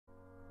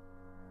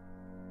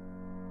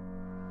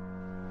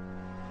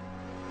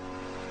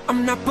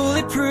I'm not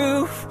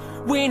bulletproof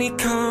when it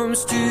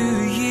comes to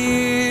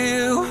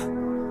you.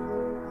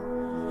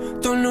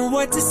 Don't know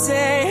what to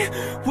say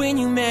when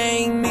you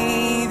make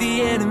me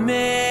the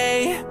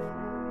enemy.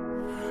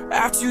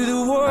 After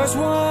the war's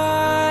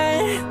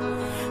won,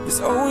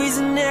 there's always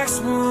the next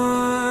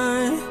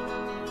one.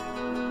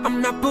 I'm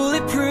not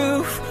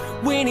bulletproof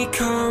when it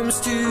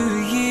comes to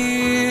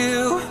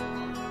you.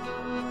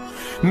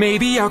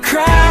 Maybe I'll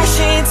crash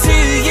into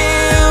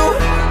you.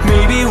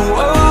 Maybe we'll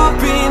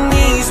open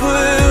these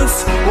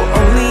wounds. We're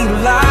only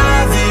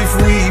alive if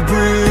we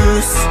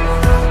bruise.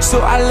 So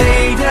I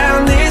lay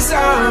down this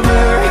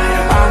armor.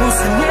 I will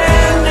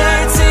surrender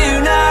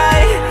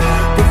tonight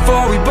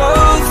before we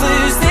both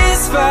lose this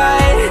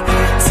fight.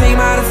 Take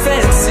my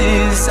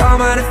defenses, all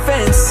my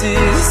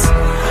defenses.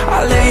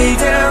 I lay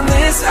down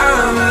this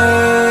armor.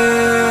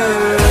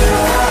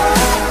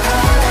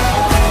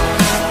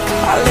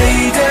 I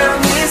lay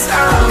down this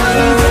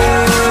armor.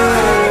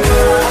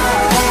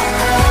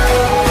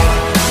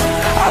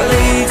 I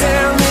lay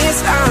down this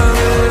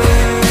armor.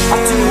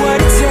 I'll do what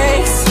it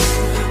takes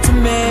to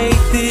make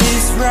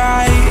this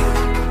right,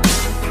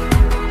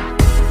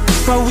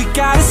 but we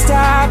gotta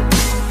stop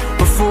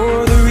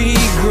before the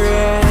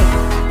regret.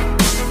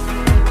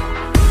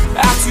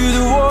 After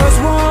the war's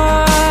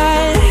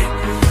won,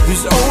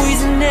 there's always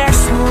the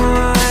next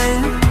one.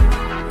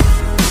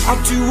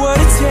 I'll do what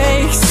it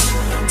takes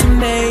to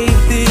make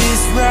this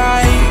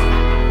right.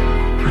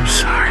 I'm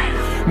sorry.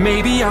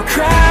 Maybe I'll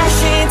crash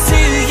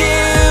into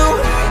you.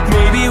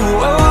 Maybe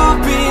we'll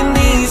open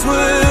these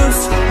wounds.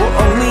 We're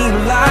only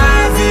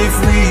alive if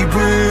we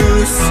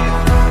bruise.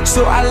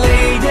 So I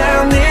lay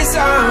down this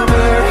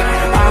armor.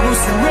 I will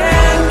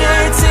surrender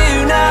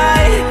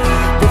tonight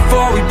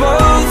before we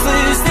both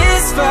lose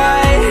this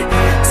fight.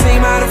 Take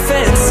my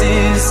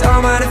defenses,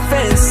 all my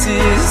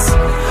defenses.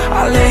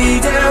 I lay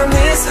down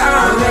this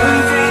armor.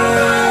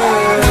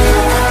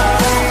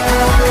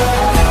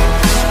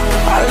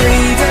 I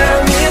lay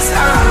down this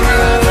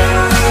armor.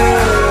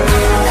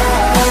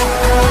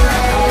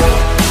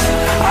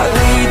 I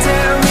lay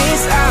down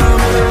this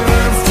armor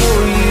for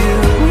you.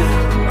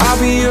 I'll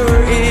be your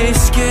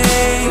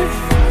escape.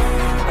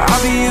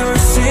 I'll be your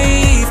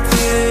safe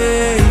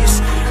place.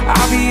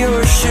 I'll be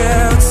your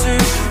shelter,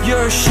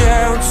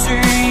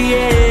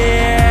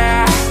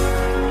 yeah.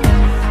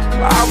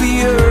 I'll be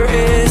your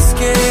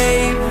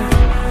escape.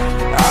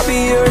 I'll be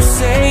your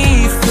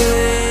safe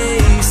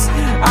place.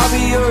 I'll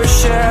be your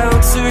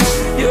shelter,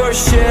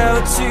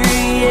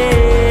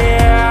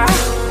 yeah.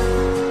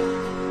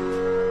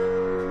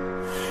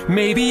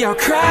 Maybe I'll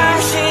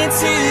crash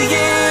into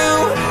you.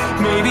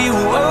 Maybe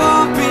we'll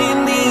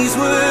open these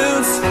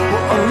wounds.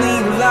 We're only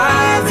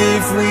alive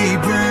if we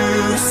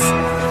bruise.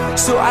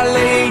 So I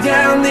lay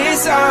down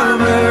this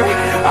armor.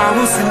 I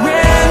will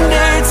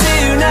surrender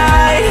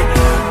tonight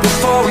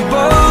before we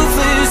both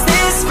lose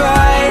this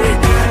fight.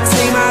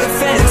 Take my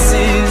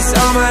defenses,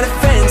 all my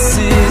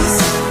defenses.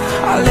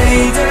 I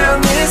lay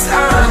down this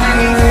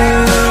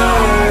armor.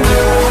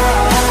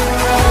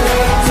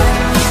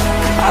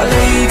 I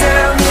lay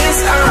down this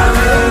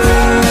armor.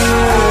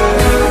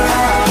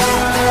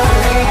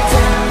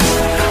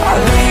 I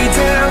lay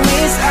down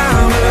this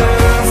armor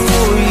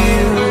for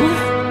you.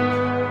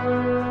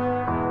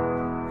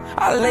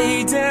 I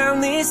lay down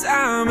this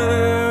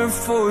armor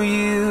for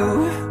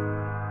you.